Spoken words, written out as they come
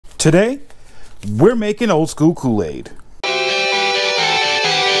Today, we're making old school Kool-Aid.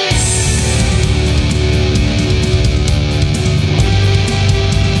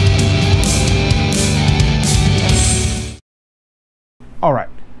 All right,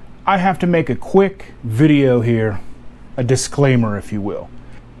 I have to make a quick video here, a disclaimer if you will.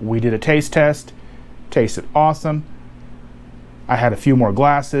 We did a taste test, tasted awesome. I had a few more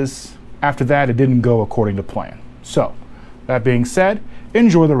glasses. After that, it didn't go according to plan. So, that being said,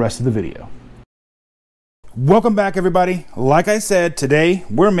 enjoy the rest of the video. Welcome back everybody. Like I said, today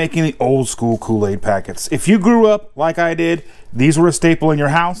we're making the old school Kool-Aid packets. If you grew up like I did, these were a staple in your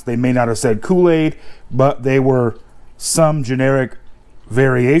house. They may not have said Kool-Aid, but they were some generic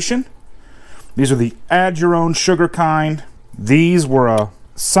variation. These are the add your own sugar kind. These were a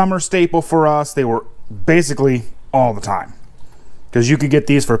summer staple for us. They were basically all the time, because you could get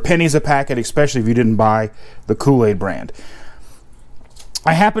these for pennies a packet, especially if you didn't buy the Kool-Aid brand.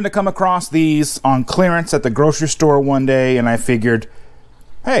 I happened to come across these on clearance at the grocery store one day, and I figured,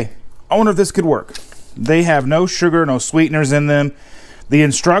 hey, I wonder if this could work. They have no sugar, no sweeteners in them. The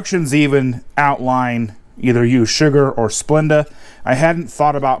instructions even outline either use sugar or Splenda. I hadn't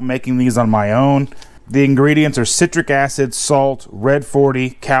thought about making these on my own. The ingredients are citric acid, salt, red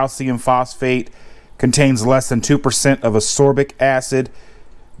 40, calcium phosphate, contains less than 2% of ascorbic acid,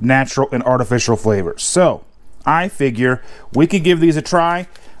 natural and artificial flavors. So I figure we could give these a try.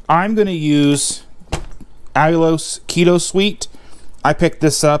 I'm going to use Allulose Keto Sweet. I picked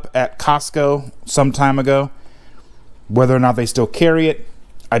this up at Costco some time ago. Whether or not they still carry it,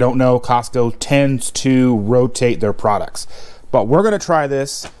 I don't know. Costco tends to rotate their products. But we're going to try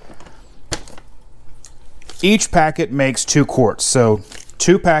this. Each packet makes 2 quarts. So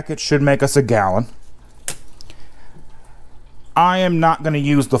 2 packets should make us a gallon. I am not going to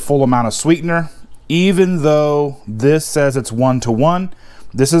use the full amount of sweetener. Even though this says it's 1-to-1,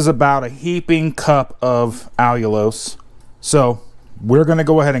 this is about a heaping cup of allulose. So we're going to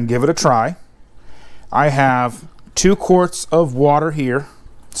go ahead and give it a try. I have 2 quarts of water here,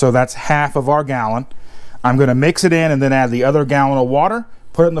 so that's half of our gallon. I'm going to mix it in and then add the other gallon of water,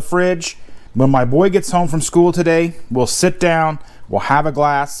 put it in the fridge. When my boy gets home from school today, we'll sit down, we'll have a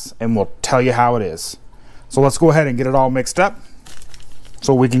glass, and we'll tell you how it is. So let's go ahead and get it all mixed up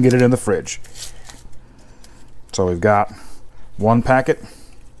so we can get it in the fridge. So we've got 1 packet,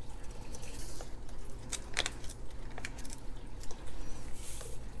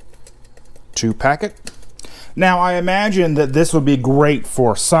 two packet. Now I imagine that this would be great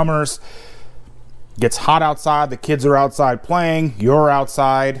for summers. Gets hot outside, the kids are outside playing, you're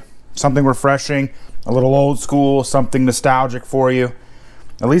outside, something refreshing, a little old school, something nostalgic for you.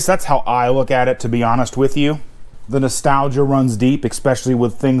 At least that's how I look at it, to be honest with you. The nostalgia runs deep, especially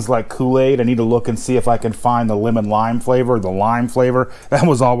with things like Kool-Aid. I need to look and see if I can find the lemon lime flavor, the lime flavor. That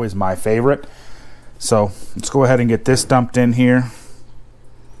was always my favorite. So let's go ahead and get this dumped in here.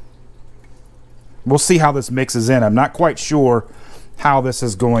 We'll see how this mixes in. I'm not quite sure how this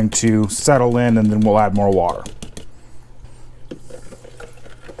is going to settle in, and then we'll add more water.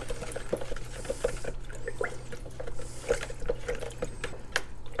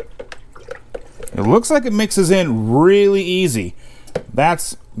 It looks like it mixes in really easy.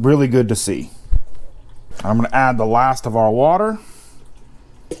 That's really good to see. I'm going to add the last of our water.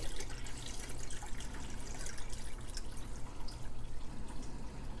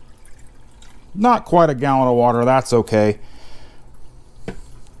 Not quite a gallon of water, that's okay.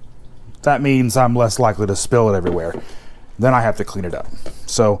 That means I'm less likely to spill it everywhere. Then I have to clean it up.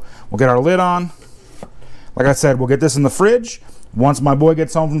 So we'll get our lid on. Like I said, we'll get this in the fridge. Once my boy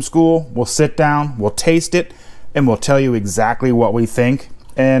gets home from school, we'll sit down, we'll taste it, and we'll tell you exactly what we think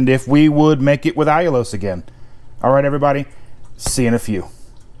and if we would make it with allulose again. All right, everybody, see you in a few.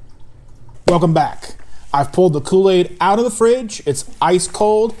 Welcome back. I've pulled the Kool-Aid out of the fridge. It's ice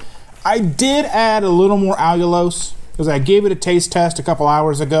cold. I did add a little more allulose because I gave it a taste test a couple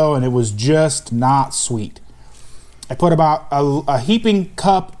hours ago and it was just not sweet. I put about a heaping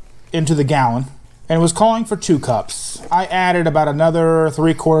cup into the gallon, and it was calling for 2 cups. I added about another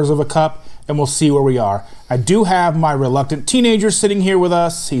 3/4 of a cup, and we'll see where we are. I do have my reluctant teenager sitting here with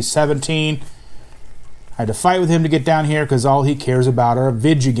us. He's 17. I had to fight with him to get down here because all he cares about are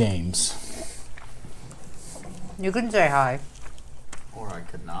video games. You can say hi. Or I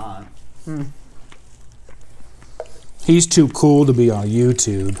could not. He's too cool to be on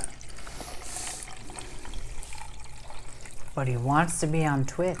YouTube. But he wants to be on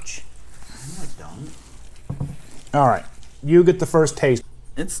Twitch. No, I don't. All right, you get the first taste.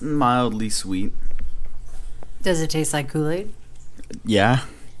 It's mildly sweet. Does it taste like Kool-Aid? Yeah.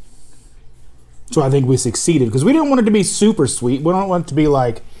 So I think we succeeded because we didn't want it to be super sweet. We don't want it to be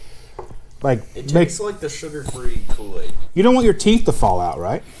like Like, It tastes like the sugar-free Kool-Aid. you don't want your teeth to fall out,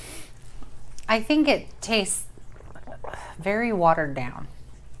 right? I think it tastes very watered down.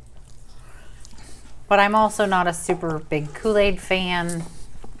 But I'm also not a super big Kool-Aid fan.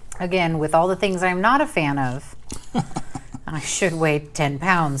 Again, with all the things I'm not a fan of, I should weigh 10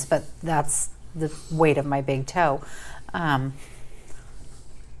 pounds, but that's the weight of my big toe. I mean,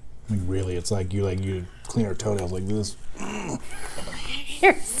 really, it's like you clean our toenails like this.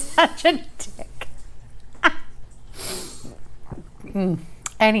 You're such a dick.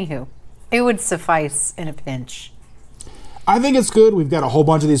 Anywho, it would suffice in a pinch. I think it's good. We've got a whole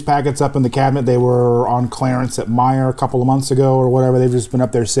bunch of these packets up in the cabinet. They were on clearance at Meijer a couple of months ago or whatever. They've just been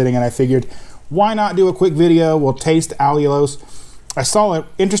up there sitting, and I figured, why not do a quick video? We'll taste Allulose. I saw an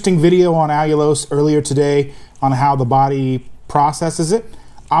interesting video on Allulose earlier today on how the body processes it.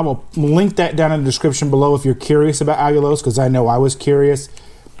 I will link that down in the description below if you're curious about Allulose, because I know I was curious,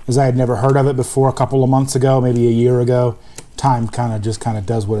 as I had never heard of it before a couple of months ago, maybe a year ago. Time kind of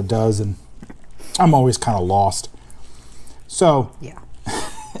does what it does, and I'm always kind of lost. So, Yeah.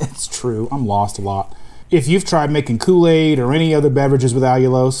 it's true. I'm lost a lot. If you've tried making Kool-Aid or any other beverages with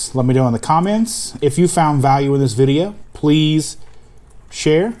Allulose, let me know in the comments. If you found value in this video, please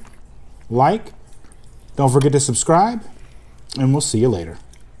share, like, don't forget to subscribe, and we'll see you later.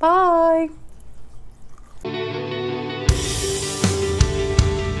 Bye.